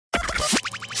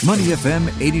Money FM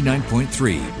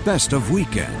 89.3, best of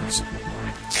weekends.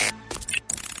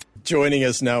 Joining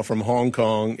us now from Hong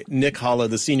Kong, Nick Halla,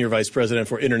 the Senior Vice President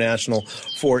for International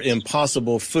for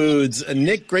Impossible Foods.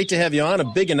 Nick, great to have you on. A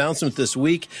big announcement this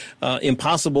week.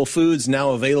 Impossible Foods now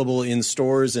available in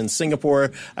stores in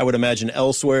Singapore, I would imagine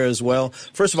elsewhere as well.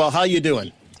 First of all, how are you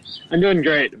doing? I'm doing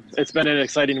great. It's been an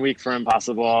exciting week for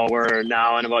Impossible. We're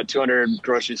now in about 200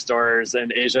 grocery stores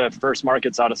in Asia, first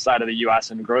markets outside of the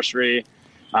U.S. in grocery,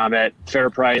 at Fair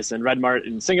Price and Red Mart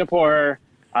in Singapore.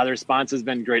 The response has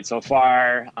been great so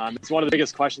far. It's one of the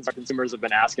biggest questions our consumers have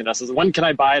been asking us is, when can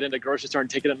I buy it in a grocery store and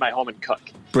take it in my home and cook?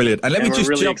 Brilliant. And we're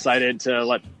really excited to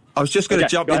let... I was just going to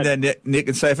jump in there, Nick,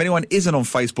 and say if anyone isn't on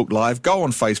Facebook Live, go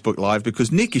on Facebook Live, because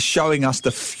Nick is showing us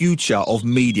the future of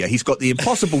media. He's got the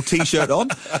Impossible T-shirt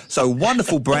on, so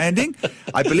wonderful branding.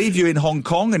 I believe you're in Hong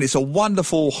Kong, and it's a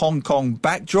wonderful Hong Kong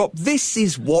backdrop. This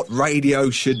is what radio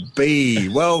should be.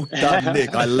 Well done,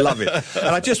 Nick. I love it.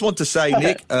 And I just want to say,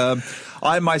 Nick,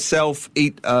 I myself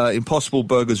eat Impossible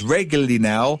burgers regularly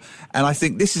now, and I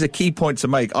think this is a key point to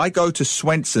make. I go to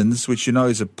Swenson's, which you know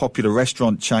is a popular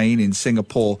restaurant chain in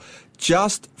Singapore,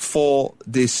 just for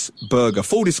this burger.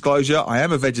 Full disclosure, I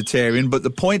am a vegetarian, but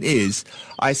the point is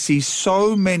I see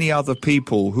so many other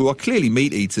people who are clearly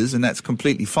meat eaters, and that's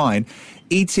completely fine,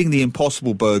 eating the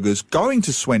Impossible burgers, going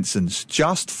to Swenson's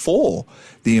just for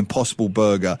the Impossible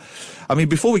burger. I mean,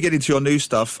 before we get into your new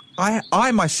stuff,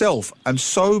 I myself am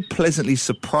so pleasantly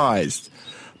surprised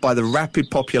by the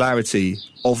rapid popularity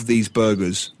of these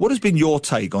burgers. What has been your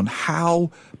take on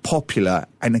how popular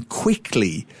and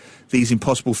quickly these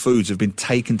Impossible Foods have been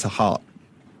taken to heart?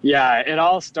 Yeah, it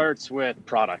all starts with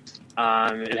product.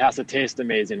 It has to taste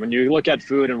amazing. When you look at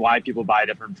food and why people buy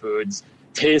different foods,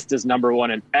 taste is number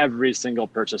one in every single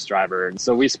purchase driver. And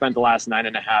so we spent the last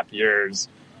 9.5 years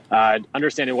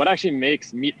understanding what actually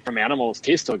makes meat from animals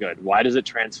taste so good. Why does it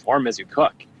transform as you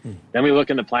cook? Then we look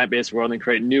in the plant-based world and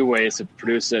create new ways to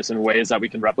produce this in ways that we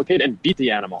can replicate and beat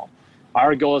the animal.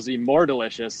 Our goal is to be more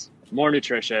delicious, more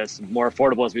nutritious, more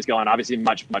affordable as we scale, and obviously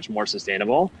much, much more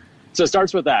sustainable. So it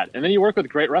starts with that. And then you work with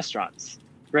great restaurants,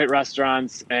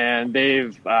 and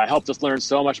they've helped us learn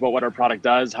so much about what our product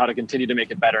does, how to continue to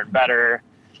make it better and better.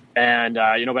 And,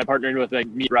 by partnering with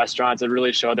meat restaurants, it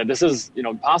really showed that this is,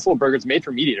 Impossible Burgers made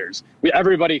for meat eaters.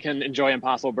 Everybody can enjoy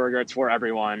Impossible Burger. It's for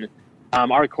everyone.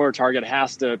 Our core target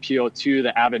has to appeal to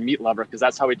the avid meat lover, because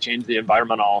that's how we change the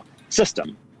environmental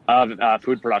system of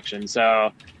food production.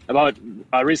 So about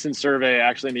a recent survey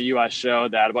actually in the U.S.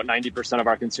 showed that about 90% of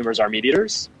our consumers are meat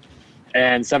eaters,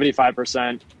 and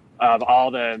 75% of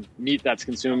all the meat that's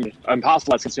consumed,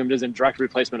 Impossible that's consumed, is in direct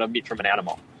replacement of meat from an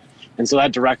animal. And so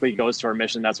that directly goes to our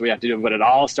mission. That's what we have to do. But it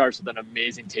all starts with an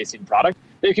amazing tasting product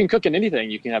that you can cook in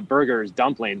anything. You can have burgers,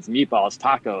 dumplings, meatballs,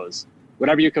 tacos.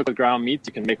 Whatever you cook with ground meat,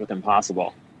 you can make with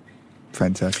Impossible.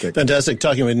 Fantastic.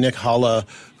 Talking with Nick Halla,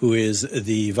 who is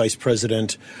the Senior Vice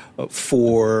President,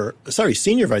 for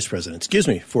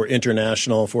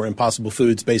International for Impossible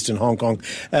Foods based in Hong Kong.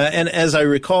 And as I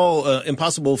recall,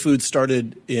 Impossible Foods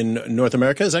started in North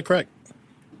America. Is that correct?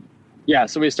 Yeah,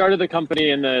 so we started the company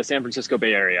in the San Francisco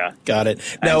Bay Area. Got it.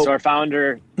 Now, and so our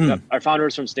founder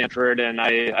is from Stanford, and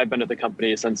I've been at the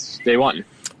company since day one.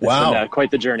 Wow. It's been quite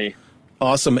the journey.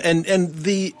 Awesome. And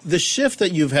the shift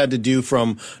that you've had to do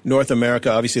from North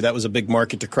America, obviously that was a big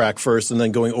market to crack first, and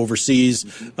then going overseas,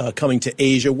 coming to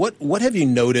Asia. What have you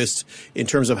noticed in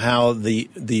terms of how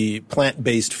the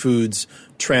plant-based foods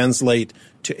translate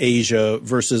to Asia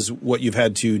versus what you've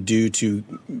had to do to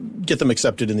get them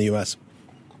accepted in the U.S.?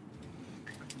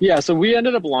 Yeah, so we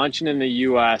ended up launching in the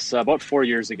U.S. About 4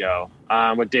 years ago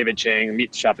with David Chang,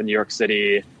 meat chef in New York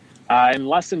City. In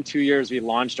less than 2 years, we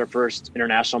launched our first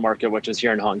international market, which is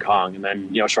here in Hong Kong, and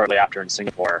then shortly after in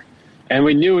Singapore. And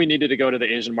we knew we needed to go to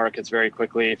the Asian markets very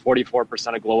quickly.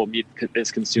 44% of global meat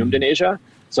is consumed in Asia.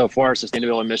 So for our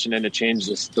sustainability mission and to change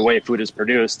the way food is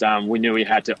produced, we knew we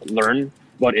had to learn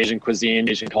about Asian cuisine,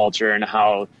 Asian culture, and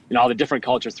how all the different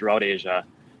cultures throughout Asia.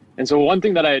 And so one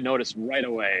thing that I had noticed right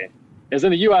away is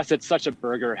in the U.S., it's such a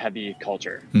burger-heavy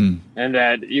culture, and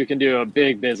that you can do a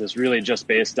big business really just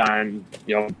based on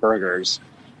burgers.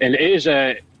 In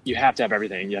Asia, you have to have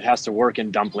everything. It has to work in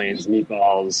dumplings,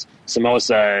 meatballs,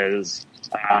 samosas,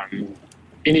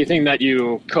 anything that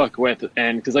you cook with.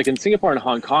 And because like in Singapore and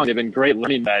Hong Kong, they've been great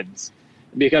learning beds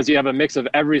because you have a mix of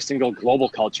every single global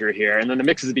culture here, and then the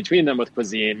mixes between them with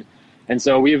cuisine. And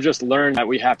so we've just learned that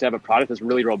we have to have a product that's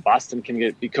really robust and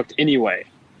can be cooked any way.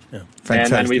 Yeah. And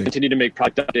then we continue to make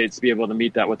product updates to be able to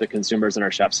meet that with the consumers and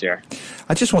our chefs here.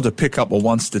 I just want to pick up on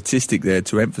one statistic there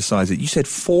to emphasize it. You said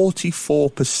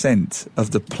 44%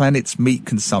 of the planet's meat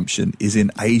consumption is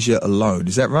in Asia alone.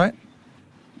 Is that right?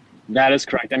 That is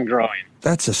correct, and growing.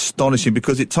 That's astonishing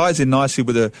because it ties in nicely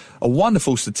with a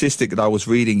wonderful statistic that I was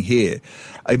reading here.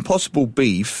 Impossible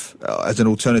Beef, as an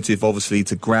alternative, obviously,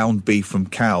 to ground beef from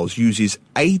cows, uses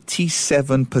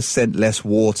 87% less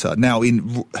water. Now,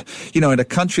 in a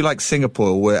country like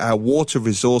Singapore, where our water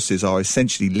resources are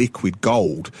essentially liquid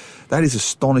gold, that is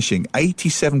astonishing.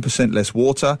 87% less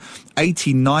water,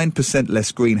 89%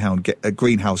 less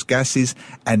greenhouse gases,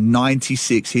 and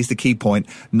 96, here's the key point,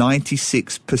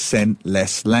 96%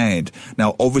 less land.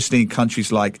 Now, obviously, in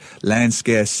countries like land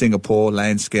scarce Singapore,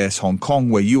 land scarce Hong Kong,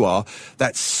 where you are,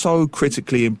 that's so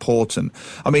critically important.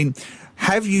 I mean,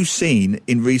 have you seen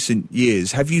in recent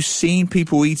years, have you seen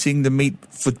people eating the meat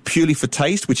purely for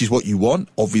taste, which is what you want,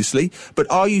 obviously,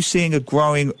 but are you seeing a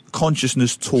growing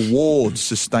consciousness towards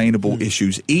sustainable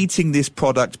issues, eating this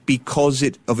product because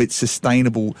of its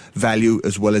sustainable value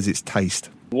as well as its taste?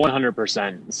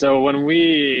 100%. So when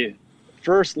we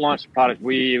first launched the product,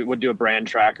 we would do a brand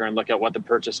tracker and look at what the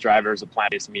purchase drivers of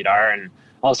plant-based meat are. And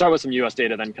I'll start with some U.S.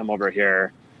 data, then come over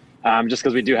here. Just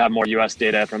because we do have more U.S.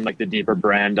 data from like the deeper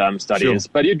brand studies.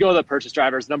 Sure. But you'd go to the purchase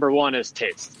drivers. Number one is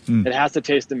taste. It has to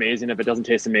taste amazing. If it doesn't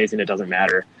taste amazing, it doesn't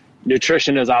matter.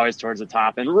 Nutrition is always towards the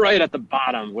top. And right at the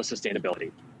bottom was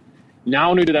sustainability. Now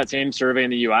when we do that same survey in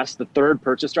the U.S., the third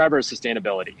purchase driver is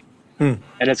sustainability. And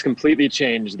it's completely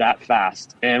changed that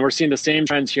fast. And we're seeing the same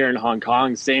trends here in Hong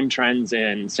Kong, same trends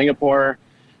in Singapore.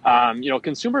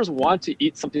 Consumers want to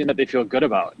eat something that they feel good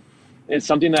about. It's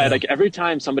something that, like, every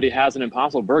time somebody has an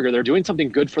Impossible Burger, they're doing something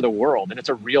good for the world, and it's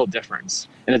a real difference.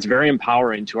 And it's very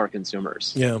empowering to our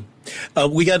consumers. Yeah.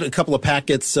 We got a couple of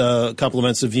packets,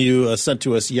 compliments of you sent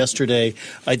to us yesterday.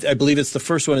 I believe it's the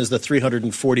first one is the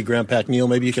 340-gram pack. Neil,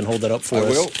 maybe you can hold that up for us.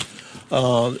 I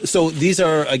will. So these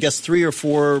are, I guess, 3 or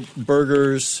 4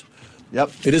 burgers.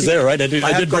 Yep. It is there, right? I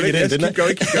did bring it in, didn't I? Keep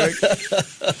going.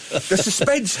 The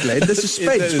suspense, Glenn, the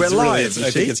suspense. We're live.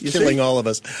 I think it's killing all of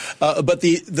us. But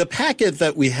the packet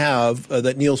that we have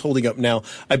that Neil's holding up now,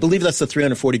 I believe that's the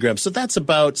 340 grams. So that's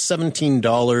about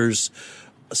 $17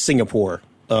 Singapore.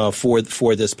 For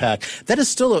this pack, that is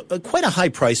still quite a high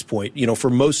price point,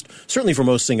 certainly for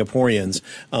most Singaporeans.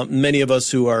 Many of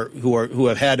us who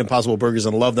have had Impossible Burgers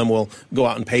and love them will go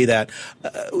out and pay that.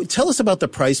 Tell us about the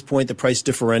price point, the price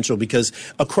differential, because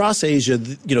across Asia,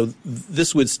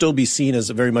 this would still be seen as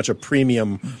very much a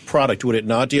premium product, would it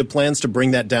not? Do you have plans to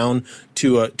bring that down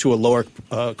to a lower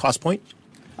cost point?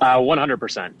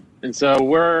 100%. And so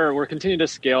we're continuing to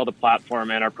scale the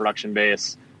platform and our production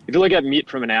base. If you look at meat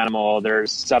from an animal,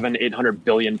 there's 700-800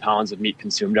 billion pounds of meat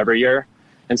consumed every year.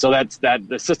 And so that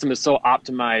the system is so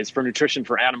optimized for nutrition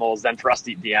for animals than for us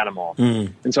to eat the animal.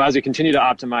 And so as we continue to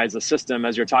optimize the system,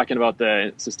 as you're talking about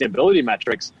the sustainability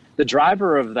metrics, the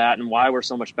driver of that and why we're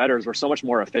so much better is we're so much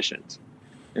more efficient.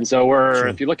 And so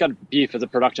if you look at beef as a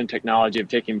production technology of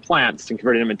taking plants and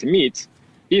converting them into meat,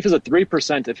 beef is a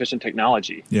 3% efficient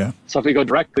technology. Yeah. So if we go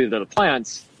directly to the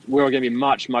plants, we're going to be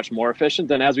much, much more efficient.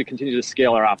 Then as we continue to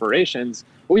scale our operations,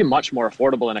 we'll be much more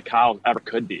affordable than a cow ever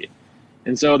could be.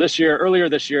 And so earlier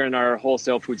this year in our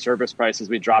wholesale food service prices,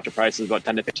 we dropped the prices about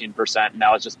 10 to 15%.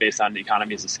 Now it's just based on the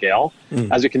economies of scale.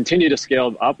 As we continue to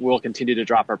scale up, we'll continue to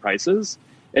drop our prices.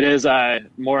 It is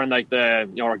more in like the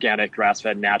organic,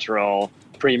 grass-fed, natural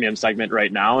premium segment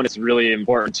right now. And it's really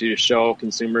important to show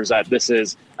consumers that this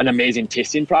is an amazing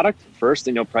tasting product first.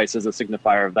 Price is a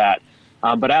signifier of that.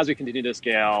 But as we continue to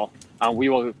scale, we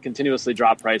will continuously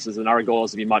drop prices, and our goal is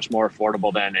to be much more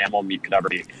affordable than animal meat could ever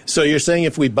be. So you're saying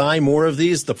if we buy more of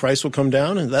these, the price will come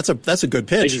down, and that's a good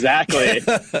pitch. Exactly.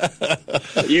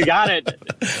 You got it.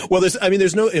 Well,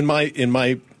 there's no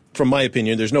from my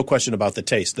opinion, there's no question about the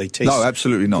taste. They taste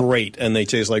absolutely not great, and they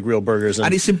taste like real burgers.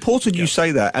 And it's important you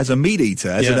say that as a meat eater,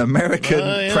 as an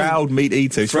American proud meat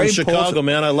eater. It's from Chicago,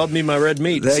 man. I love me my red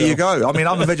meat. There you go. I mean,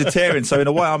 I'm a vegetarian, so in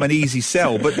a way, I'm an easy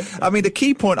sell. But I mean, the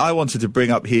key point I wanted to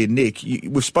bring up here, Nick,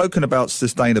 we've spoken about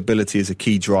sustainability as a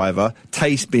key driver,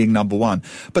 taste being number one,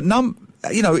 but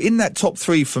in that top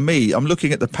 3 for me, I'm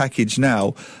looking at the package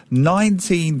now,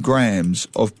 19 grams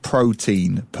of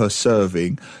protein per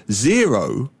serving,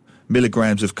 0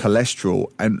 milligrams of cholesterol,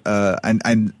 and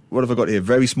what have I got here?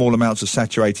 Very small amounts of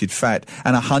saturated fat,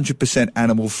 and 100%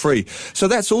 animal free. So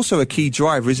that's also a key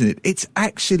driver, isn't it? It's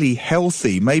actually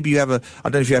healthy. Maybe you have I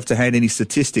don't know if you have to hand any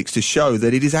statistics to show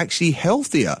that it is actually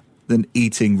healthier than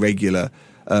eating regular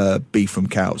beef from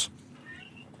cows.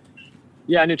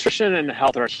 Yeah, nutrition and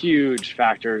health are huge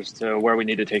factors to where we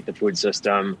need to take the food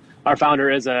system. Our founder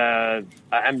is a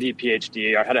MD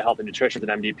PhD. Our head of health and nutrition is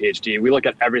an MD PhD. We look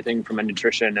at everything from a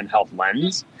nutrition and health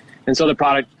lens. And so the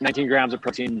product, 19 grams of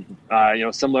protein,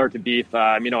 similar to beef,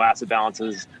 amino acid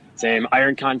balances, same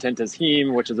iron content as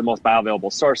heme, which is the most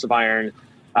bioavailable source of iron.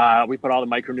 We put all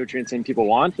the micronutrients in people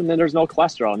want, and then there's no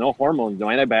cholesterol, no hormones, no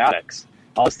antibiotics.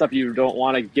 All the stuff you don't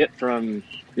want to get from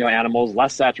animals,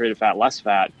 less saturated fat, less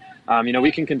fat.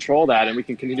 We can control that, and we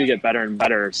can continue to get better and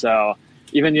better. So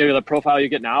even the profile you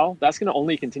get now, that's going to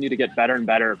only continue to get better and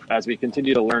better as we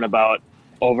continue to learn about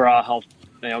overall health.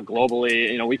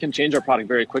 Globally, we can change our product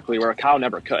very quickly where a cow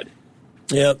never could.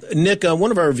 Yeah, Nick, one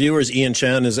of our viewers, Ian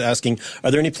Chan, is asking, are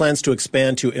there any plans to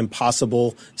expand to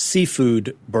Impossible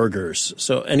seafood burgers?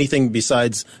 So anything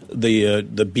besides the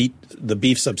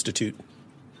beef substitute?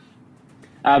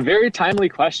 Very timely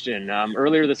question.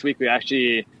 Earlier this week, we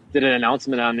actually did an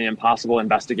announcement on the Impossible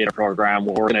Investigator Program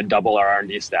where we're going to double our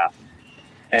R&D staff.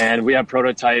 And we have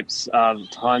prototypes of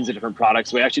tons of different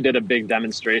products. We actually did a big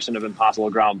demonstration of Impossible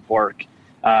ground pork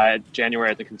January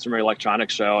at the Consumer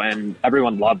Electronics Show, and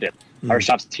everyone loved it. Our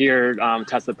chefs here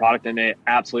tested the product, and they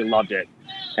absolutely loved it.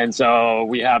 And so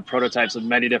we have prototypes of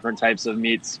many different types of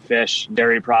meats, fish,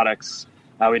 dairy products.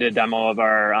 We did a demo of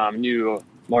our new,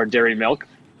 more dairy milk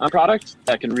product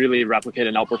that can really replicate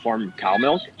and outperform cow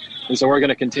milk. And so we're going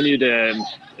to continue to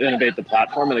innovate the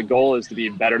platform, and the goal is to be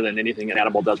better than anything an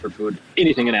animal does for food,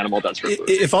 anything an animal does for food.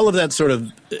 If all of that sort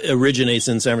of originates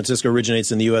in San Francisco,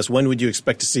 originates in the U.S., when would you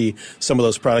expect to see some of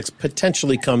those products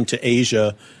potentially come to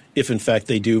Asia, if in fact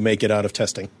they do make it out of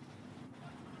testing?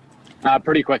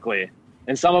 Pretty quickly.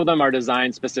 And some of them are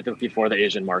designed specifically for the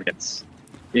Asian markets.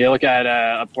 You look at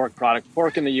a pork product.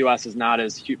 Pork in the U.S. is not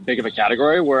as big of a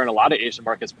category, where in a lot of Asian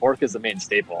markets, pork is the main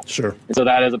staple. Sure. And so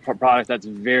that is a product that's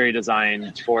very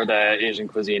designed for the Asian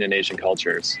cuisine and Asian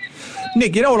cultures.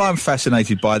 Nick, you know what I'm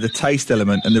fascinated by? The taste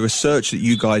element and the research that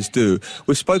you guys do.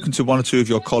 We've spoken to one or two of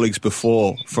your colleagues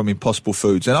before from Impossible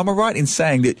Foods, and am I right in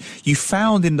saying that you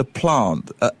found in the plant,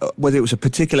 whether it was a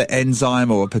particular enzyme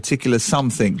or a particular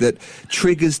something, that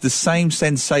triggers the same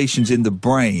sensations in the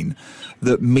brain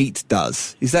that meat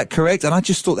does? Is that correct? And I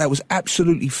just thought that was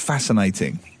absolutely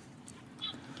fascinating.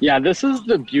 Yeah, this is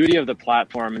the beauty of the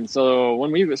platform. And so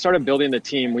when we started building the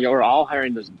team, we were all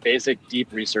hiring those basic,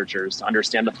 deep researchers to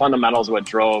understand the fundamentals of what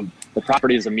drove the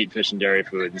properties of meat, fish, and dairy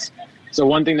foods. So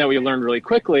one thing that we learned really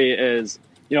quickly is,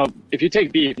 if you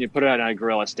take beef and you put it on a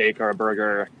grill, a steak or a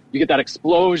burger, you get that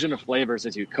explosion of flavors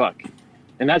as you cook.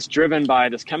 And that's driven by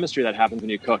this chemistry that happens when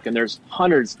you cook. And there's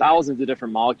hundreds, thousands of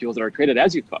different molecules that are created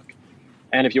as you cook.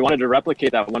 And if you wanted to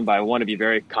replicate that one by one, it'd be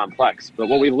very complex. But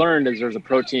what we learned is there's a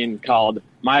protein called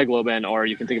myoglobin, or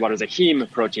you can think about it as a heme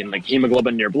protein, like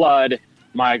hemoglobin in your blood,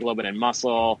 myoglobin in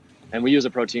muscle. And we use a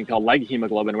protein called leg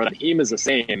hemoglobin, where that heme is the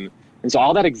same. And so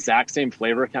all that exact same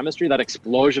flavor chemistry, that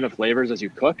explosion of flavors as you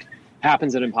cook,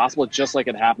 happens in Impossible just like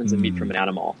it happens in meat from an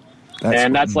animal.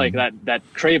 That's like that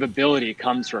craveability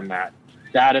comes from that.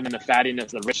 That and then the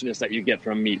fattiness, the richness that you get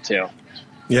from meat too.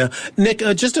 Yeah. Nick,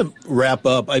 just to wrap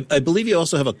up, I believe you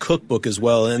also have a cookbook as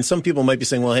well. And some people might be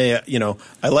saying, well, hey,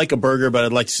 I like a burger, but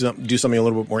I'd like to do something a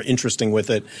little bit more interesting with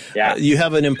it. Yeah. You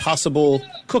have an Impossible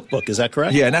cookbook. Is that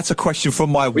correct? Yeah, and that's a question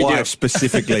from my wife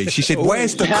specifically. She said,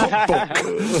 where's the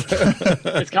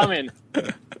cookbook? It's coming.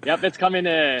 Yep, it's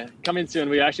coming soon.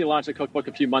 We actually launched a cookbook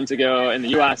a few months ago in the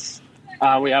U.S.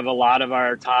 We have a lot of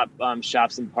our top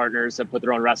chefs and partners have put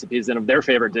their own recipes in of their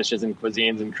favorite dishes and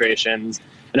cuisines and creations.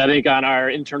 And I think on our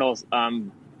internal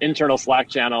Slack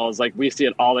channels, like we see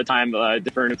it all the time,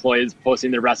 different employees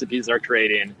posting their recipes they're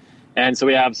creating. And so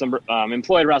we have some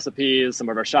employee recipes, some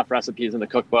of our chef recipes in the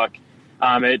cookbook.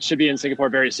 It should be in Singapore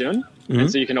very soon. Mm-hmm.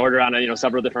 And so you can order on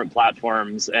several different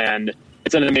platforms. And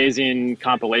it's an amazing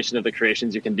compilation of the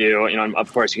creations you can do. And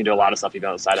of course, you can do a lot of stuff even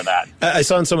outside of that. I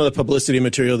saw in some of the publicity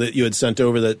material that you had sent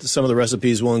over that some of the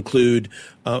recipes will include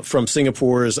from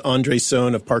Singapore's Andre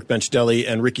Sohn of Park Bench Deli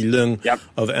and Ricky Leung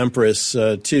of Empress,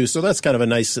 too. So that's kind of a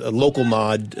nice local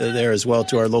nod there as well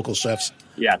to our local chefs.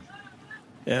 Yeah.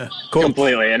 Yeah, cool.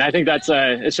 Completely. And I think that's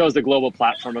it shows the global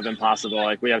platform of Impossible.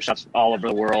 Like we have chefs all over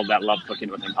the world that love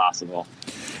cooking with Impossible.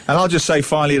 And I'll just say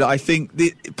finally that I think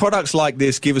the products like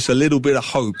this give us a little bit of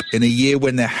hope in a year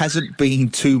when there hasn't been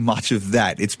too much of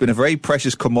that. It's been a very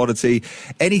precious commodity.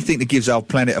 Anything that gives our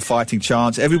planet a fighting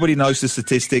chance. Everybody knows the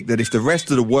statistic that if the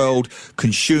rest of the world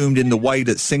consumed in the way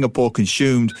that Singapore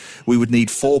consumed, we would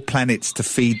need 4 planets to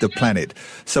feed the planet.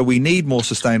 So we need more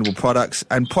sustainable products.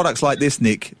 And products like this,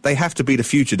 Nick, they have to be the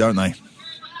future, don't they?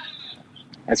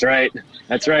 That's right.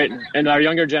 That's right. And our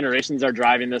younger generations are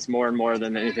driving this more and more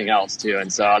than anything else, too.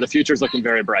 And so the future is looking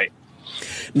very bright.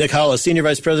 Nick Hollis, Senior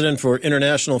Vice President for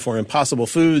International for Impossible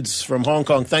Foods from Hong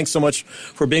Kong. Thanks so much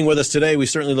for being with us today. We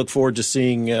certainly look forward to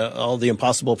seeing all the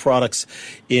Impossible products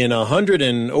in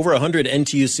over 100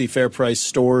 NTUC Fair Price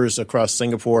stores across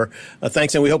Singapore.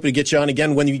 Thanks, and we hope to get you on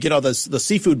again when you get all the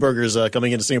seafood burgers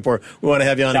coming into Singapore. We want to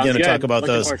have you on again and talk about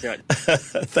those.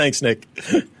 Thanks, Nick.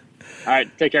 All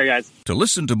right, take care, guys. To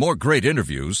listen to more great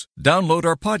interviews, download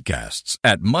our podcasts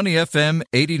at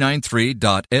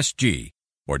moneyfm893.sg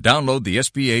or download the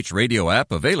SPH radio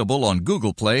app available on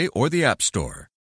Google Play or the App Store.